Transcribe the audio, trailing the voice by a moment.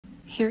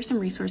Here are some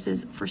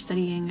resources for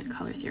studying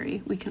color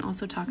theory. We can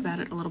also talk about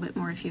it a little bit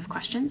more if you have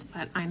questions,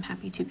 but I'm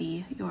happy to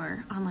be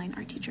your online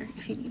art teacher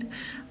if you need.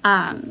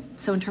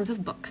 So in terms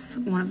of books,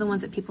 one of the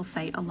ones that people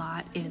cite a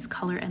lot is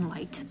Color and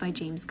Light by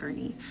James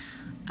Gurney.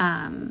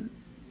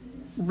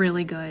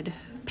 Really good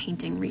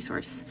painting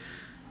resource.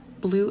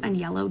 Blue and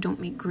Yellow Don't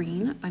Make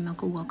Green by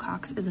Margot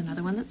Wilcox is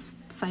another one that's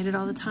cited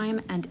all the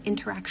time, and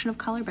Interaction of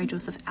Color by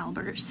Josef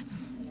Albers.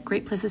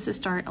 Great places to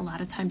start. A lot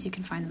of times you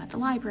can find them at the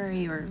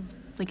library or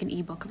like an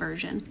ebook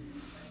version.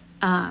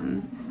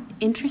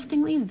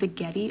 Interestingly, the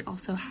Getty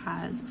also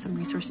has some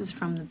resources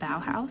from the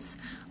Bauhaus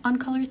on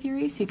color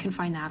theory, so you can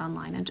find that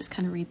online and just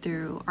kind of read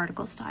through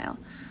article style,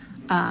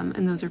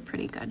 and those are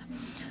pretty good.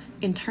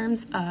 In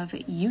terms of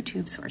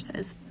YouTube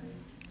sources,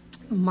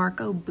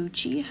 Marco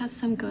Bucci has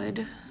some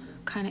good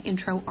kind of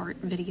intro art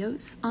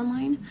videos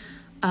online.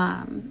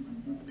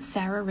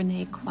 Sarah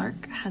Renae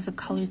Clark has a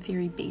Color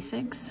Theory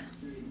Basics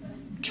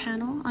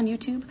channel on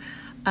YouTube,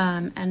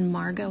 and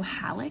Margot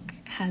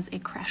Hallac has a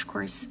crash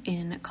course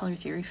in color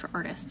theory for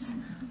artists,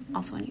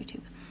 also on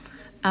YouTube.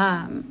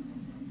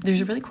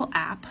 There's a really cool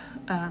app,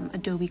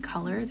 Adobe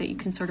Color, that you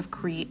can sort of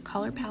create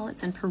color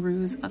palettes and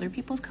peruse other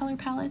people's color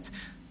palettes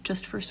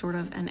just for sort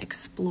of an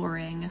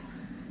exploring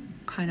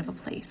kind of a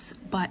place.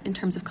 But in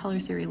terms of color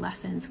theory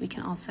lessons, we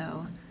can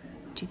also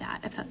do that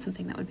if that's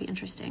something that would be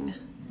interesting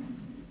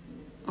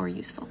or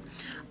useful.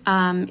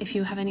 If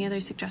you have any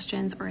other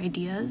suggestions or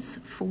ideas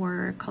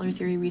for color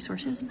theory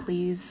resources,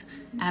 please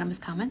add them as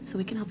comments so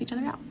we can help each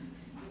other out.